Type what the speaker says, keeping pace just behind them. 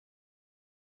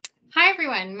Hi,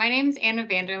 everyone. My name is Anna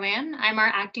Vanderlaan. I'm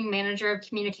our acting manager of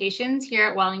communications here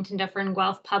at Wellington Dufferin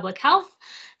Guelph Public Health,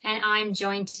 and I'm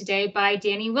joined today by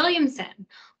Danny Williamson,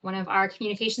 one of our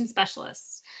communication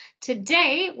specialists.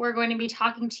 Today, we're going to be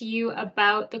talking to you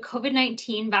about the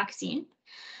COVID-19 vaccine.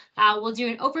 We'll do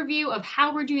an overview of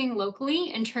how we're doing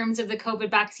locally in terms of the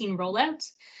COVID vaccine rollout,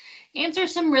 answer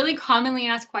some really commonly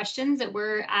asked questions that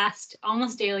we're asked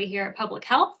almost daily here at Public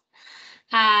Health,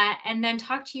 and then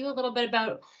talk to you a little bit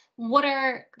about what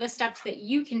are the steps that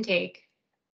you can take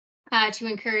to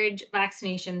encourage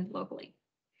vaccination locally.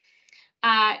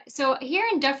 So here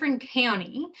in Dufferin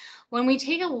County, when we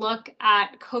take a look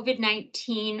at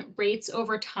COVID-19 rates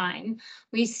over time,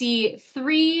 we see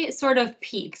three sort of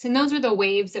peaks, and those are the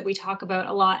waves that we talk about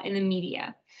a lot in the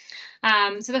media.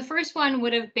 So the first one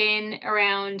would have been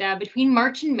around between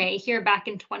March and May here back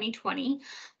in 2020,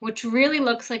 which really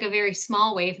looks like a very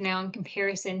small wave now in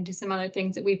comparison to some other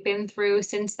things that we've been through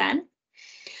since then.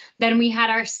 Then we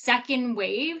had our second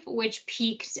wave, which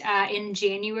peaked in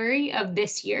January of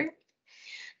this year.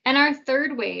 And our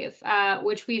third wave,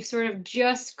 which we've sort of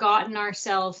just gotten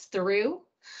ourselves through,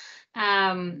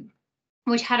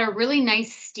 which had a really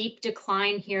nice steep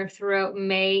decline here throughout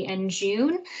May and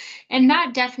June. And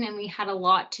that definitely had a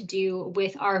lot to do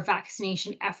with our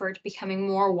vaccination effort becoming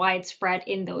more widespread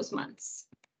in those months.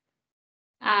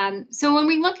 So when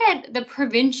we look at the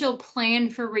provincial plan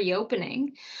for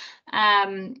reopening,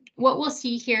 what we'll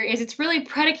see here is it's really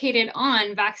predicated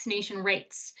on vaccination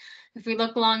rates. If we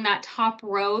look along that top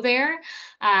row there,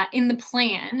 in the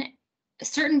plan,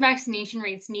 certain vaccination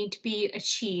rates need to be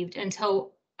achieved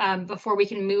until before we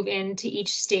can move into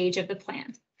each stage of the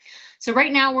plan. So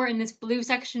right now we're in this blue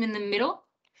section in the middle,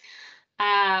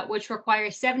 which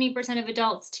requires 70% of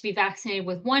adults to be vaccinated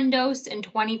with one dose and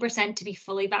 20% to be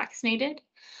fully vaccinated.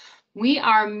 We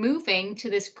are moving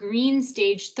to this green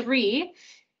stage 3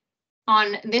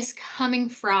 on this coming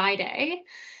Friday,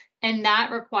 and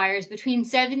that requires between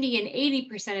 70 and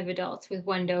 80% of adults with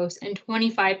one dose and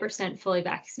 25% fully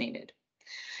vaccinated.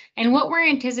 And what we're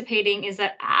anticipating is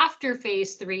that after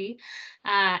phase 3,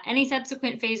 any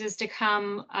subsequent phases to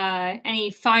come, any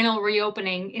final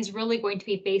reopening is really going to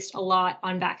be based a lot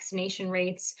on vaccination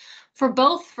rates for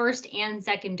both first and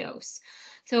second dose.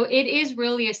 So it is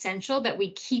really essential that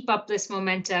we keep up this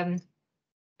momentum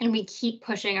and we keep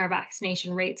pushing our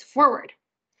vaccination rates forward.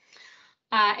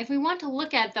 If we want to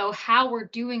look at, though, how we're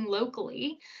doing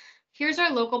locally, here's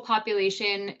our local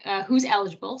population who's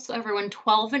eligible, so everyone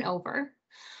 12 and over.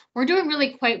 We're doing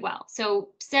really quite well. So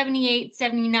 78,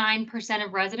 79%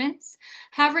 of residents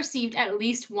have received at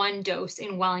least one dose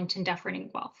in Wellington, Dufferin,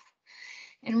 and Guelph.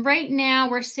 And right now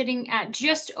we're sitting at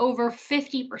just over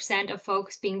 50% of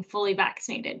folks being fully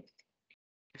vaccinated.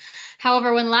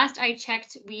 However, when last I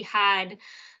checked, we had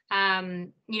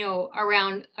around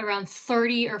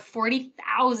 30 or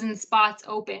 40,000 spots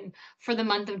open for the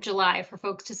month of July for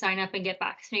folks to sign up and get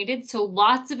vaccinated. So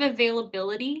lots of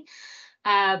availability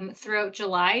throughout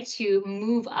July to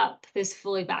move up this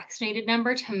fully vaccinated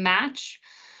number to match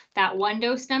that one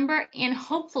dose number and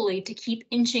hopefully to keep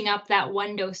inching up that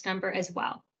one dose number as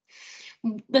well.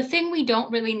 The thing we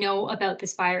don't really know about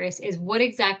this virus is what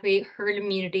exactly herd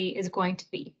immunity is going to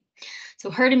be.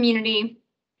 So herd immunity,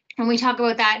 when we talk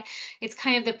about that, it's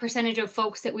kind of the percentage of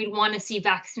folks that we'd want to see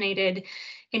vaccinated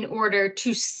in order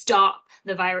to stop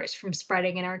the virus from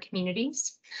spreading in our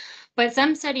communities. But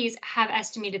some studies have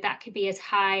estimated that could be as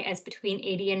high as between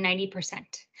 80 and 90%.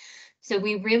 So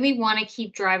we really want to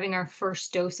keep driving our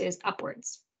first doses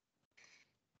upwards.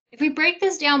 If we break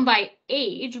this down by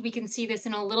age, we can see this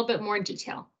in a little bit more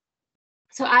detail.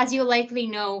 So as you likely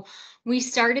know, we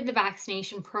started the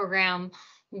vaccination program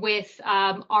with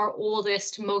our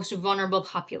oldest, most vulnerable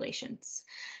populations,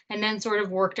 and then sort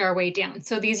of worked our way down.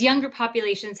 So these younger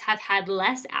populations have had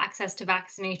less access to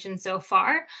vaccination so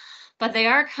far, but they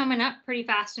are coming up pretty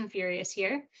fast and furious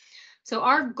here. So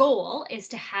our goal is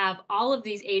to have all of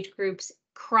these age groups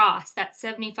cross that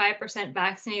 75%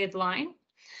 vaccinated line,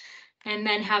 and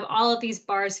then have all of these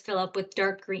bars fill up with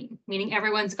dark green, meaning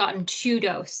everyone's gotten 2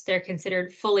 doses. They're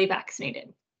considered fully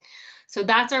vaccinated. So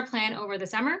that's our plan over the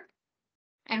summer.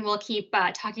 And we'll keep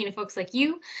talking to folks like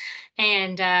you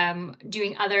and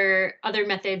doing other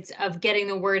methods of getting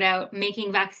the word out,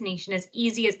 making vaccination as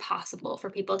easy as possible for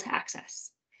people to access.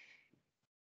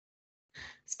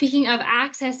 Speaking of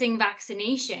accessing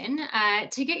vaccination,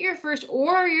 to get your first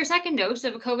or your second dose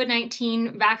of a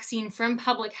COVID-19 vaccine from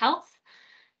Public Health,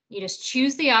 you just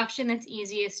choose the option that's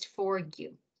easiest for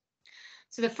you.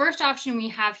 So the first option we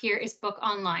have here is book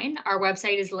online. Our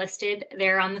website is listed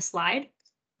there on the slide.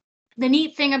 The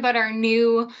neat thing about our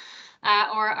new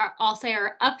I'll say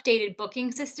our updated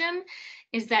booking system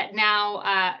is that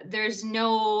now there's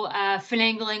no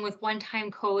finagling with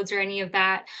one-time codes or any of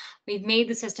that. We've made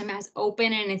the system as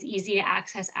open and as easy to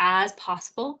access as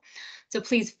possible. So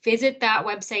please visit that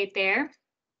website there,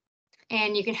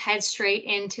 and you can head straight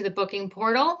into the booking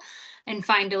portal and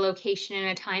find a location and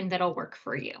a time that'll work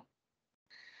for you.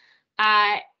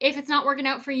 If it's not working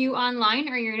out for you online,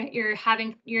 or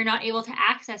you're not able to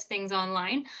access things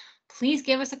online, please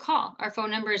give us a call. Our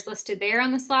phone number is listed there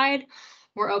on the slide.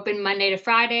 We're open Monday to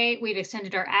Friday. We've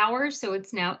extended our hours, so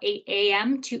it's now 8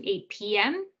 a.m. to 8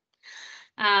 p.m.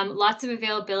 Lots of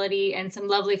availability and some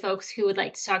lovely folks who would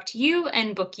like to talk to you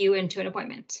and book you into an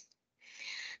appointment.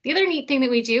 The other neat thing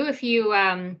that we do, if you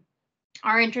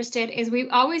are interested, is we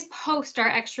always post our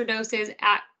extra doses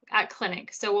at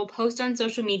clinic. So we'll post on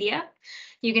social media.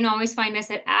 You can always find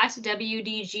us at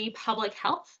WDG Public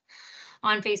Health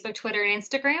on Facebook, Twitter, and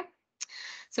Instagram.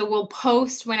 So we'll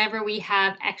post whenever we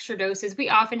have extra doses. We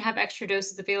often have extra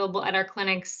doses available at our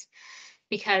clinics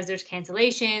because there's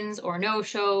cancellations or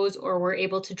no-shows, or we're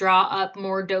able to draw up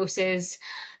more doses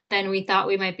than we thought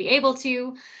we might be able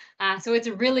to. So it's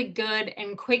a really good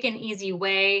and quick and easy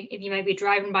way, if you might be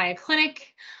driving by a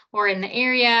clinic or in the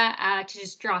area, to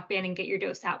just drop in and get your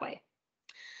dose that way.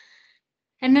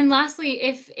 And then lastly,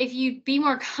 if you'd be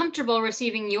more comfortable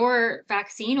receiving your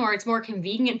vaccine, or it's more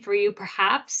convenient for you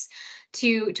perhaps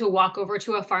to walk over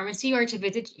to a pharmacy or to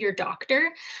visit your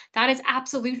doctor, that is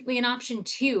absolutely an option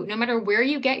too. No matter where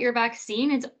you get your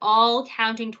vaccine, it's all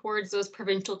counting towards those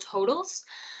provincial totals.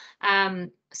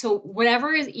 So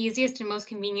whatever is easiest and most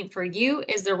convenient for you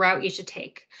is the route you should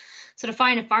take. So to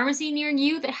find a pharmacy near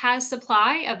you that has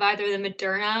supply of either the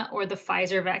Moderna or the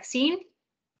Pfizer vaccine,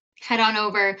 head on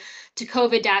over to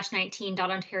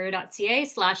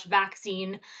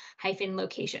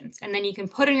covid-19.ontario.ca/vaccine-locations. And then you can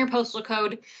put in your postal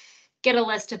code, get a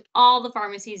list of all the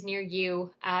pharmacies near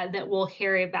you that will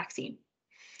carry a vaccine.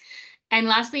 And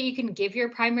lastly, you can give your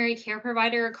primary care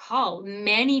provider a call.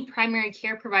 Many primary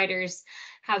care providers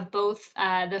have both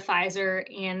the Pfizer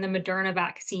and the Moderna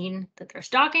vaccine that they're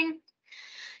stocking.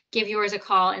 Give yours a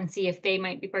call and see if they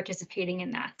might be participating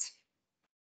in that.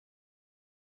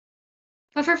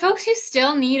 But for folks who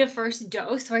still need a first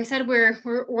dose, so I said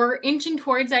we're inching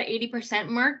towards that 80%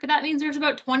 mark, but that means there's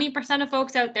about 20% of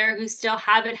folks out there who still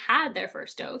haven't had their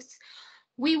first dose.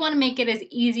 We want to make it as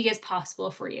easy as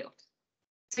possible for you.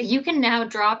 So you can now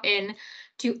drop in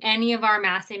to any of our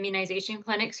mass immunization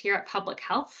clinics here at Public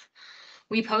Health.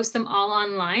 We post them all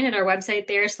online at our website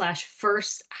there,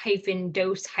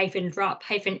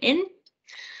 /first-dose-drop-in.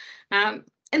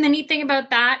 And the neat thing about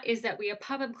that is that we have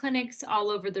pop-up clinics all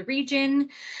over the region.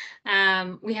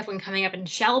 We have one coming up in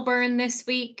Shelburne this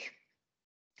week.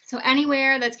 So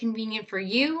anywhere that's convenient for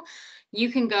you,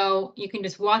 you can go, you can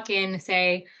just walk in and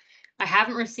say, I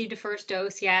haven't received a first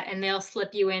dose yet, and they'll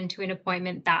slip you into an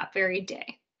appointment that very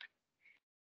day.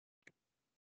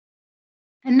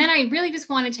 And then I really just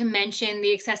wanted to mention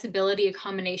the accessibility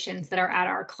accommodations that are at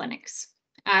our clinics.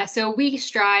 So we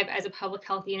strive as a public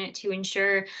health unit to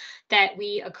ensure that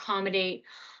we accommodate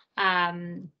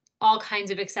all kinds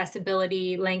of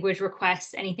accessibility, language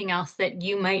requests, anything else that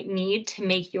you might need to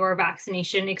make your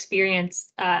vaccination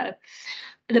experience the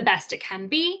best it can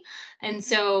be. And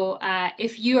so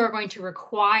if you are going to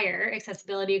require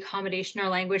accessibility accommodation or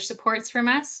language supports from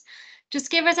us, just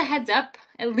give us a heads up.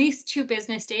 At least 2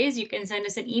 business days. You can send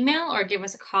us an email or give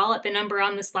us a call at the number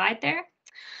on the slide there.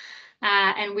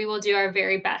 And we will do our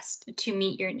very best to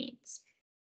meet your needs.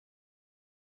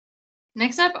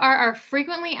 Next up are our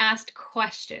frequently asked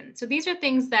questions. So these are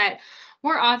things that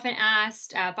we're often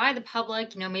asked by the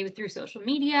public, maybe through social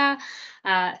media,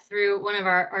 through one of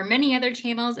our many other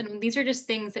channels. And these are just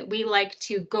things that we like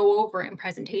to go over in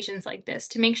presentations like this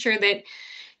to make sure that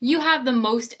you have the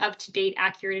most up-to-date,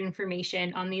 accurate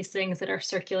information on these things that are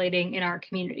circulating in our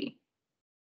community.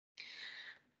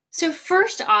 So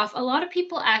first off, a lot of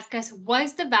people ask us,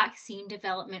 was the vaccine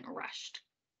development rushed?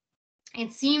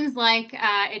 It seems like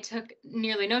it took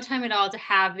nearly no time at all to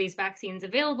have these vaccines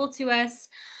available to us.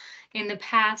 In the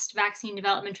past, vaccine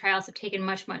development trials have taken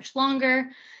much, much longer.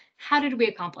 How did we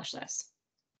accomplish this?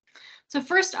 So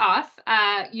first off,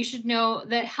 you should know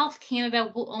that Health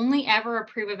Canada will only ever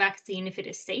approve a vaccine if it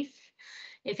is safe,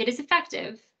 if it is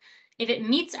effective, if it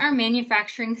meets our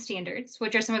manufacturing standards,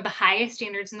 which are some of the highest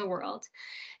standards in the world,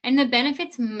 and the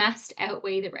benefits must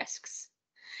outweigh the risks.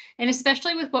 And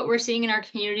especially with what we're seeing in our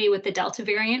community with the Delta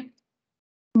variant,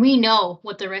 we know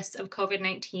what the risks of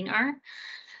COVID-19 are.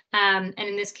 And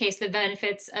in this case, the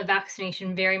benefits of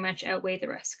vaccination very much outweigh the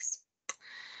risks.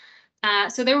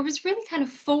 So there was really kind of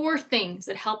 4 things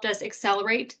that helped us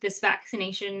accelerate this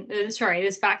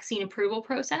this vaccine approval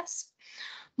process.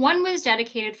 One was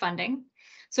dedicated funding.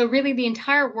 So really the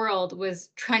entire world was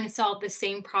trying to solve the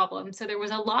same problem. So there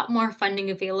was a lot more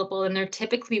funding available than there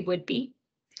typically would be.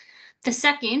 The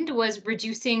second was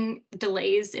reducing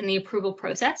delays in the approval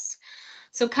process.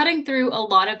 So cutting through a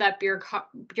lot of that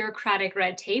bureaucratic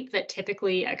red tape that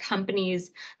typically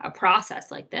accompanies a process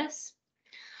like this.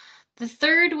 The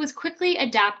third was quickly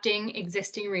adapting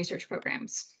existing research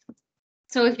programs.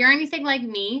 So if you're anything like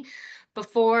me,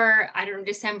 before, I don't know,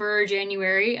 December or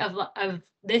January of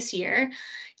this year,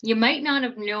 you might not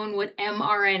have known what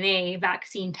mRNA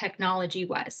vaccine technology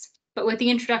was. But with the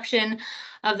introduction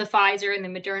of the Pfizer and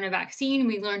the Moderna vaccine,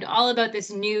 we learned all about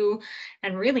this new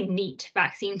and really neat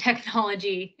vaccine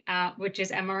technology, which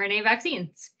is mRNA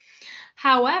vaccines.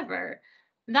 However,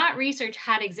 that research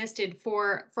had existed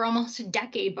for almost a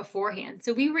decade beforehand.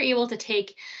 So we were able to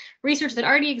take research that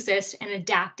already exists and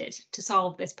adapt it to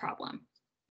solve this problem.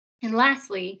 And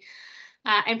lastly,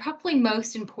 and probably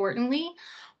most importantly,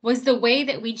 was the way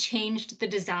that we changed the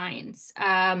designs.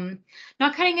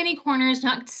 Not cutting any corners,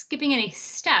 not skipping any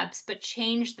steps, but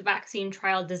changed the vaccine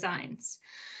trial designs.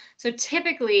 So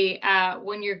typically,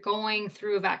 when you're going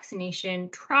through a vaccination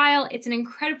trial, it's an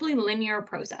incredibly linear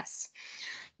process.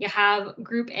 You have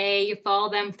group A, you follow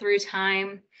them through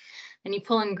time, and you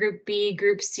pull in group B,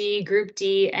 group C, group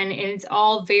D, and it's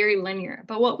all very linear.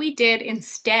 But what we did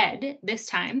instead this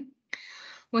time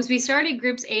was we started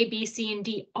groups A, B, C, and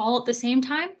D all at the same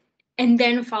time and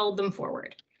then followed them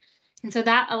forward. And so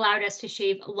that allowed us to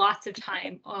shave lots of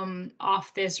time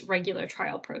off this regular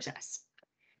trial process.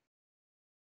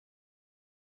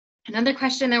 Another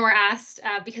question that we're asked,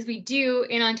 because we do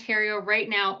in Ontario right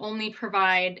now only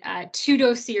provide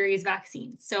 2-dose series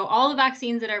vaccines. So all the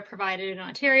vaccines that are provided in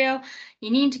Ontario,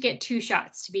 you need to get 2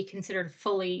 shots to be considered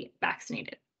fully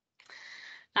vaccinated.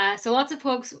 So lots of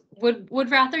folks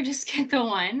would rather just get the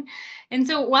one. And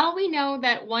so while we know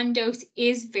that 1 dose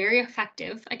is very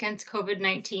effective against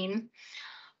COVID-19,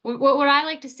 what I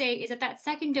like to say is that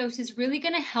 2nd dose is really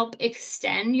going to help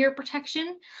extend your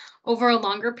protection over a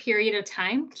longer period of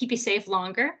time, keep you safe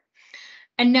longer.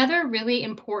 Another really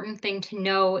important thing to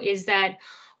know is that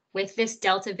with this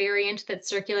Delta variant that's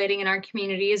circulating in our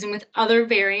communities and with other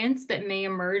variants that may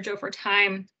emerge over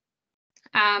time,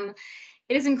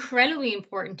 it is incredibly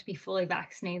important to be fully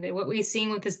vaccinated. What we've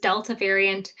seen with this Delta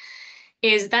variant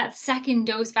is that 2nd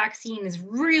dose vaccine is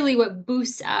really what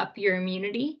boosts up your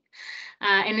immunity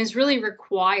and is really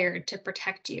required to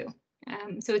protect you.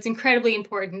 So it's incredibly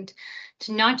important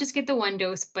to not just get the 1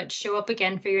 dose, but show up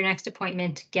again for your next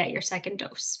appointment to get your 2nd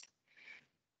dose.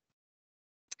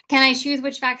 Can I choose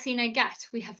which vaccine I get?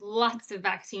 We have lots of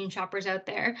vaccine shoppers out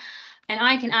there, and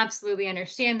I can absolutely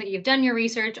understand that you've done your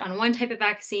research on one type of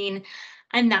vaccine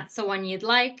and that's the one you'd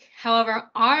like.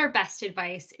 However, our best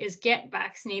advice is get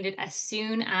vaccinated as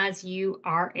soon as you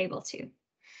are able to.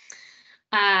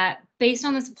 Based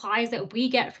on the supplies that we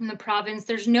get from the province,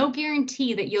 there's no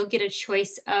guarantee that you'll get a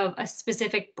choice of a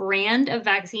specific brand of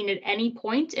vaccine at any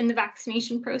point in the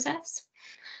vaccination process.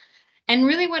 And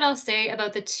really what I'll say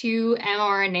about the 2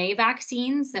 mRNA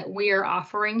vaccines that we are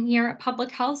offering here at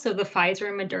Public Health, so the Pfizer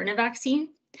and Moderna vaccine,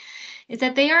 is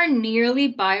that they are nearly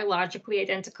biologically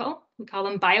identical. We call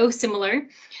them biosimilar.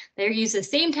 They use the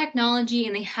same technology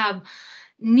and they have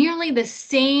nearly the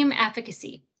same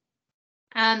efficacy.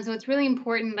 So it's really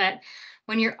important that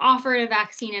when you're offered a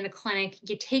vaccine in a clinic,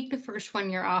 you take the first one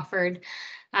you're offered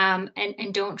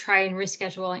and don't try and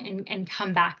reschedule and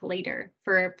come back later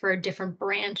for a different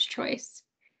brand choice.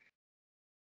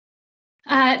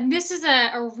 This is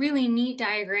a really neat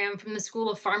diagram from the School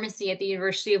of Pharmacy at the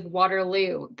University of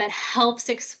Waterloo that helps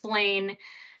explain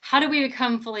how do we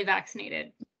become fully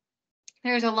vaccinated.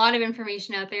 There's a lot of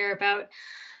information out there about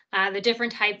the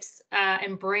different types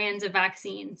and brands of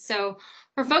vaccines. So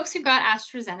for folks who got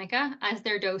AstraZeneca as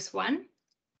their dose 1,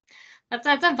 that's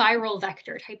a viral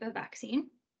vector type of vaccine.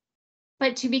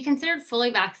 But to be considered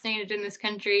fully vaccinated in this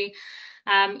country,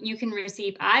 you can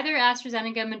receive either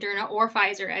AstraZeneca, Moderna, or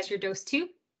Pfizer as your dose 2.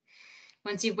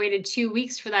 Once you've waited 2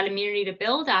 weeks for that immunity to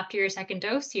build after your 2nd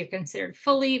dose, you're considered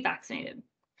fully vaccinated.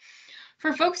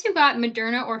 For folks who got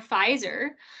Moderna or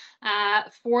Pfizer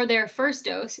for their 1st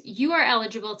dose, you are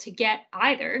eligible to get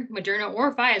either Moderna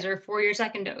or Pfizer for your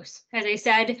 2nd dose. As I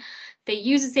said, they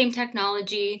use the same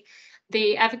technology.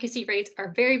 The efficacy rates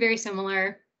are very, very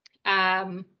similar.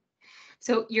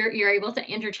 So you're able to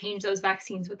interchange those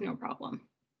vaccines with no problem.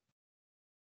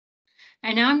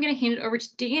 And now I'm going to hand it over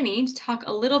to Danny to talk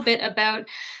a little bit about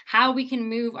how we can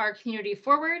move our community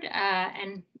forward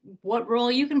and what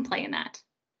role you can play in that.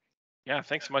 Yeah,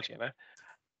 thanks so much, Anna.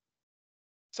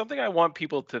 Something I want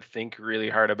people to think really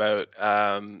hard about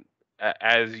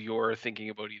as you're thinking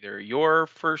about either your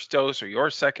first dose or your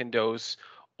second dose,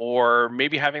 or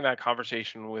maybe having that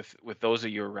conversation with those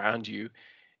of you around you,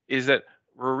 is that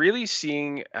we're really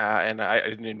seeing, and I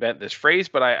didn't invent this phrase,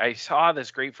 but I saw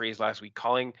this great phrase last week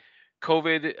calling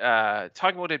COVID,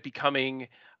 talking about it becoming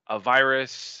a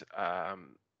virus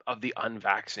of the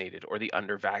unvaccinated or the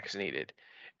undervaccinated.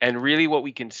 And really, what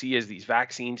we can see as these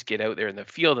vaccines get out there in the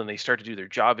field and they start to do their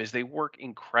job is they work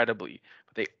incredibly,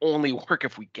 but they only work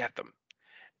if we get them.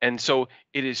 And so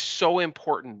it is so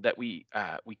important that we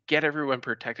get everyone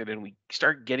protected and we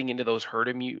start getting into those herd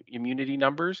immunity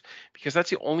numbers, because that's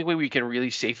the only way we can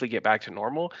really safely get back to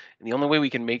normal and the only way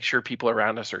we can make sure people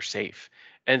around us are safe.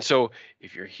 And so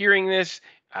if you're hearing this,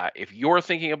 if you're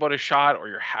thinking about a shot or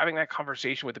you're having that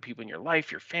conversation with the people in your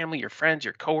life, your family, your friends,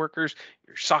 your coworkers,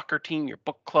 your soccer team, your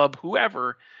book club,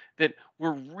 whoever, that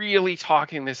we're really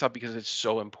talking this up because it's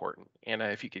so important. Anna,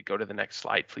 if you could go to the next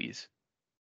slide, please.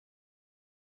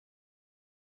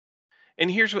 And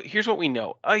here's what we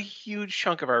know. A huge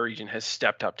chunk of our region has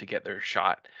stepped up to get their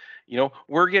shot.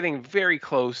 We're getting very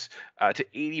close to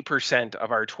 80%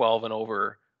 of our 12 and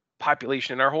over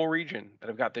population in our whole region that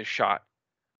have got this shot.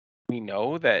 We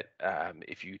know that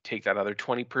if you take that other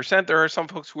 20%, there are some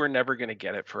folks who are never going to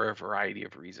get it for a variety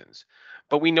of reasons.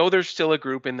 But we know there's still a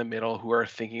group in the middle who are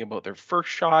thinking about their first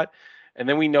shot. And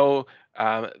then we know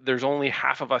there's only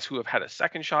half of us who have had a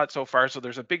second shot so far. So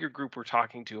there's a bigger group we're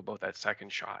talking to about that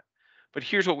second shot. But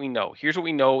here's what we know. Here's what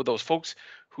we know. Those folks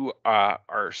who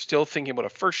are still thinking about a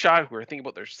first shot, who are thinking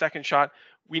about their second shot,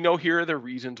 we know here are the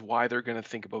reasons why they're going to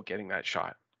think about getting that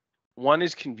shot. One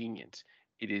is convenience.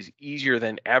 It is easier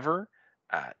than ever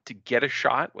to get a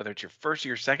shot, whether it's your first or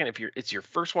your second. If it's your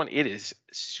first one, it is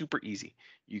super easy.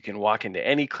 You can walk into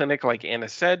any clinic, like Anna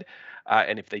said,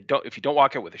 and if you don't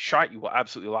walk out with a shot, you will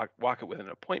absolutely walk out with an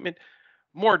appointment.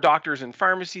 More doctors and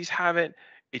pharmacies have it.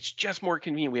 It's just more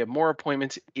convenient. We have more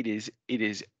appointments. It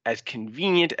is as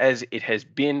convenient as it has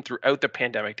been throughout the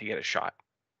pandemic to get a shot.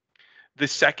 The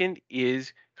second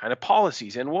is kind of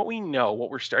policies. And what we know, what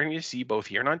we're starting to see both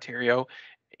here in Ontario,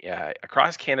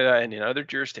 across Canada, and in other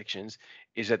jurisdictions,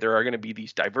 is that there are going to be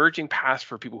these diverging paths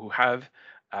for people who have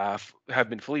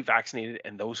been fully vaccinated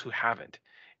and those who haven't.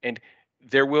 And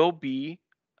there will be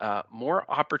more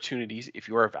opportunities if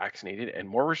you are vaccinated and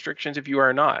more restrictions if you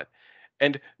are not.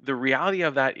 And the reality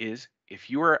of that is, if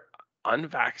you are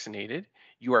unvaccinated,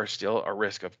 you are still a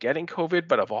risk of getting COVID,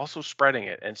 but of also spreading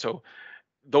it. And so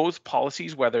those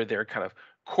policies, whether they're kind of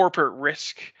corporate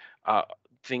risk, uh,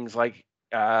 things like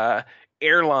uh,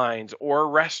 airlines or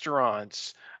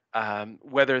restaurants,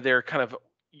 whether they're kind of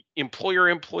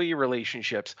employer-employee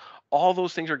relationships, all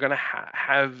those things are going to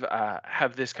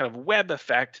have this kind of web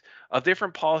effect of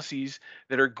different policies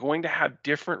that are going to have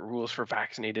different rules for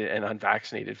vaccinated and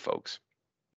unvaccinated folks.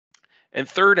 And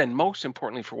third, and most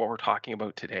importantly for what we're talking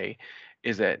about today,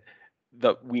 is that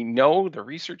we know the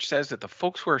research says that the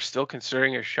folks who are still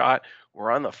considering a shot, who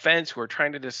are on the fence, who are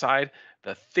trying to decide,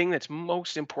 the thing that's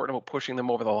most important about pushing them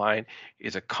over the line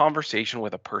is a conversation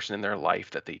with a person in their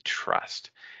life that they trust.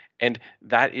 And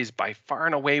that is by far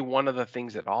and away one of the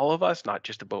things that all of us, not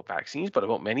just about vaccines, but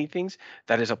about many things,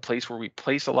 that is a place where we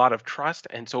place a lot of trust.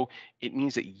 And so it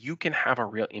means that you can have a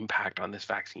real impact on this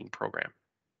vaccine program.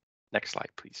 Next slide,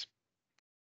 please.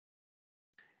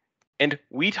 And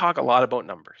we talk a lot about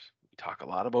numbers. We talk a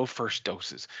lot about first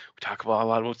doses. We talk a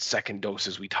lot about second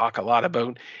doses. We talk a lot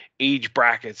about age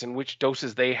brackets and which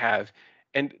doses they have.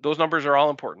 And those numbers are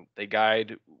all important. They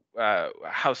guide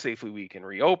how safely we can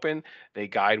reopen. They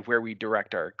guide where we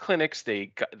direct our clinics.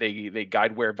 They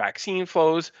guide where vaccine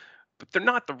flows. But they're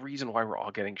not the reason why we're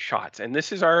all getting shots. And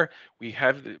we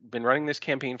have been running this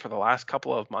campaign for the last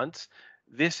couple of months.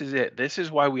 This is it. This is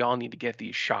why we all need to get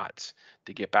these shots,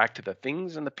 to get back to the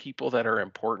things and the people that are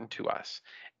important to us.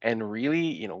 And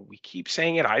really, we keep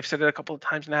saying it. I've said it a couple of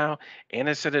times now.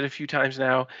 Anna said it a few times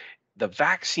now. The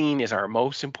vaccine is our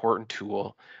most important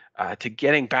tool to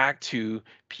getting back to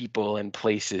people and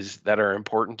places that are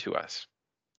important to us.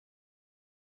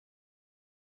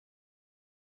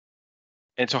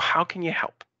 And so, how can you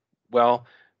help? Well,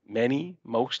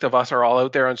 most of us are all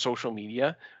out there on social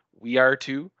media. We are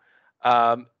too.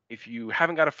 If you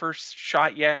haven't got a first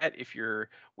shot yet, if you're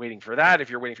waiting for that, if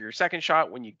you're waiting for your second shot,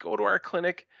 when you go to our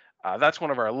clinic, that's one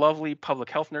of our lovely public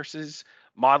health nurses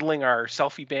modeling our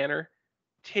selfie banner.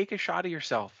 Take a shot of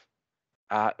yourself.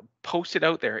 Uh, Post it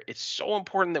out there. It's so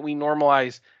important that we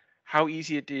normalize how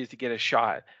easy it is to get a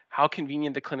shot, how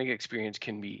convenient the clinic experience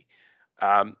can be,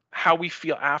 how we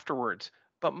feel afterwards.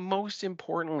 But most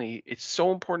importantly, it's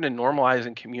so important to normalize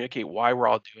and communicate why we're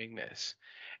all doing this.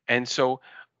 And so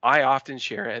I often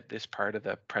share at this part of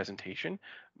the presentation.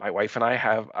 My wife and I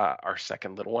have our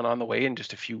second little one on the way in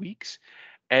just a few weeks.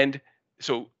 And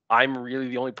so I'm really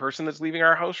the only person that's leaving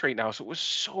our house right now. So it was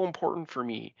so important for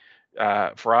me,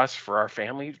 for us, for our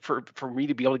family, for me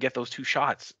to be able to get those 2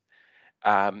 shots.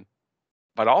 Um,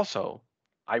 but also,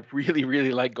 I really,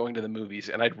 really like going to the movies,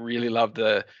 and I'd really love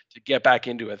to get back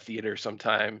into a theater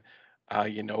sometime,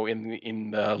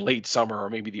 in the late summer or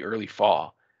maybe the early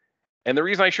fall. And the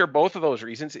reason I share both of those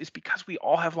reasons is because we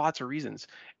all have lots of reasons,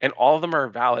 and all of them are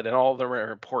valid and all of them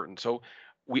are important. So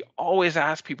we always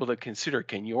ask people to consider,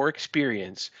 can your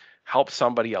experience help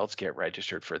somebody else get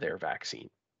registered for their vaccine?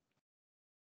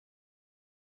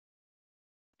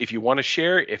 If you want to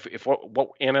share, if what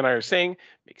Anna and I are saying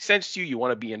makes sense to you, you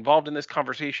want to be involved in this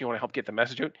conversation, you want to help get the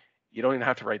message out, you don't even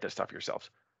have to write this stuff yourselves.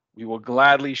 We will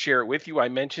gladly share it with you. I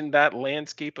mentioned that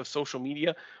landscape of social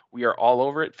media. We are all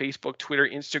over it: Facebook, Twitter,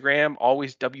 Instagram,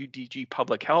 always WDG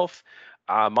Public Health.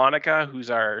 Monica, who's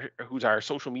our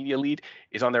social media lead,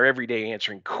 is on there every day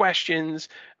answering questions,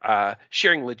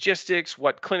 sharing logistics,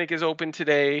 what clinic is open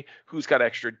today, who's got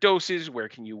extra doses, where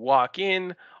can you walk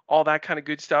in, all that kind of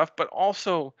good stuff, but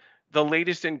also the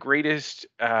latest and greatest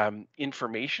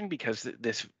information, because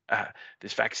this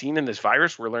vaccine and this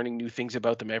virus, we're learning new things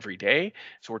about them every day.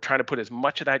 So we're trying to put as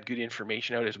much of that good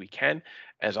information out as we can,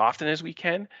 as often as we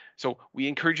can. So we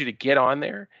encourage you to get on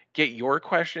there, get your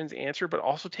questions answered, but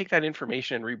also take that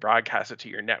information and rebroadcast it to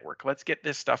your network. Let's get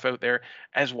this stuff out there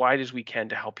as wide as we can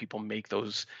to help people make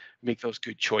those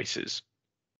good choices.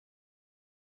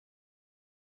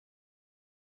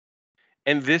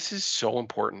 And this is so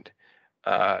important.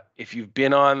 If you've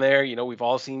been on there, we've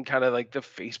all seen kind of like the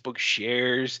Facebook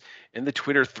shares and the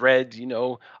Twitter threads,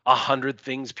 100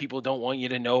 things people don't want you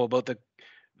to know about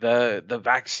the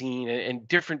vaccine, and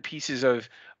different pieces of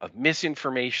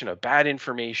misinformation, of bad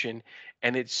information.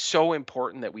 And it's so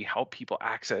important that we help people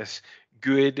access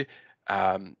good,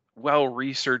 well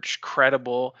researched,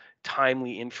 credible,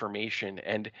 timely information.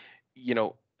 And you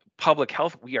know public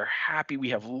health, we are happy,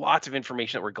 we have lots of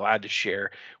information that we're glad to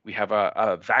share. We have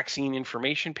a vaccine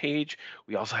information page.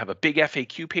 We also have a big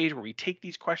FAQ page where we take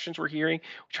these questions we're hearing,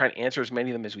 we try and answer as many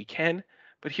of them as we can.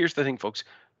 But here's the thing, folks: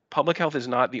 public health is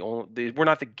not we're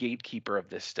not the gatekeeper of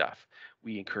this stuff.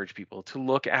 We encourage people to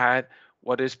look at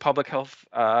what is Public Health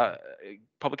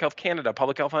Canada,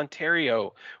 Public Health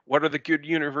Ontario. What are the good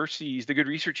universities, the good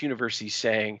research universities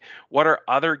saying? What are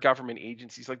other government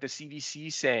agencies like the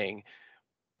CDC saying?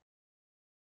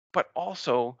 But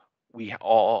also,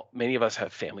 many of us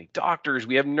have family doctors,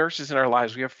 we have nurses in our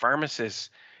lives, we have pharmacists.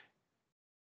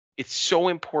 It's so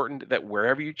important that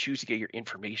wherever you choose to get your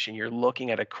information, you're looking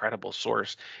at a credible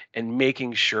source and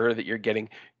making sure that you're getting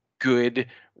good,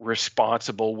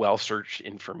 responsible, well-searched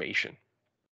information.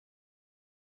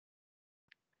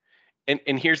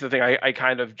 And here's the thing: I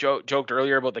kind of joked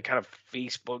earlier about the kind of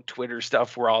Facebook, Twitter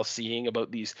stuff we're all seeing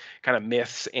about these kind of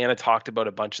myths. Anna talked about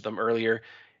a bunch of them earlier.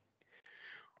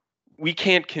 We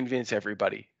can't convince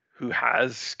everybody who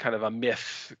has kind of a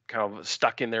myth kind of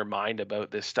stuck in their mind about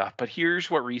this stuff. But here's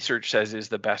what research says is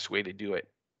the best way to do it: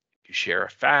 you share a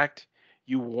fact,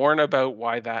 you warn about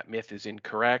why that myth is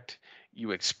incorrect,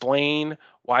 you explain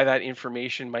why that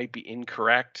information might be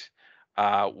incorrect,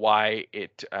 why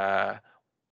it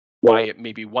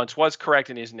maybe once was correct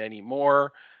and isn't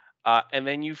anymore. And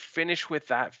then you finish with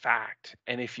that fact.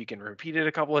 And if you can repeat it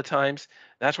a couple of times,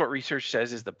 that's what research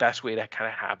says is the best way to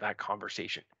kind of have that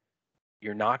conversation.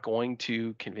 You're not going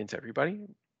to convince everybody.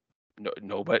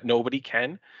 No, but nobody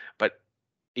can. But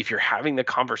if you're having the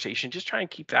conversation, just try and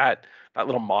keep that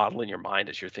little model in your mind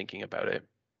as you're thinking about it.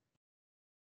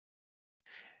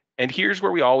 And here's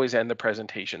where we always end the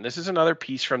presentation. This is another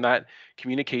piece from that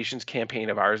communications campaign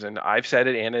of ours. And I've said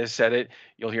it, Anna has said it.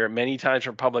 You'll hear it many times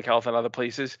from public health and other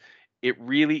places. It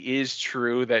really is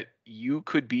true that you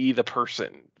could be the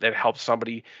person that helps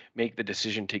somebody make the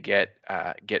decision to get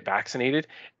vaccinated.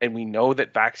 And we know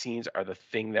that vaccines are the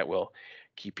thing that will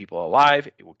keep people alive,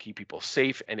 it will keep people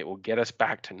safe, and it will get us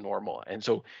back to normal. And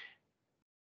so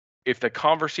if the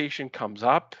conversation comes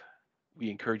up,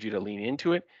 we encourage you to lean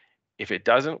into it. If it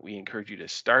doesn't, we encourage you to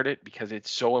start it, because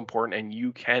it's so important and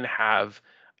you can have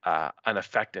an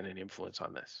effect and an influence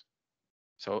on this.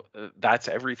 So that's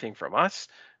everything from us.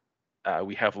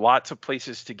 We have lots of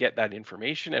places to get that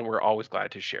information, and we're always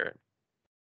glad to share it.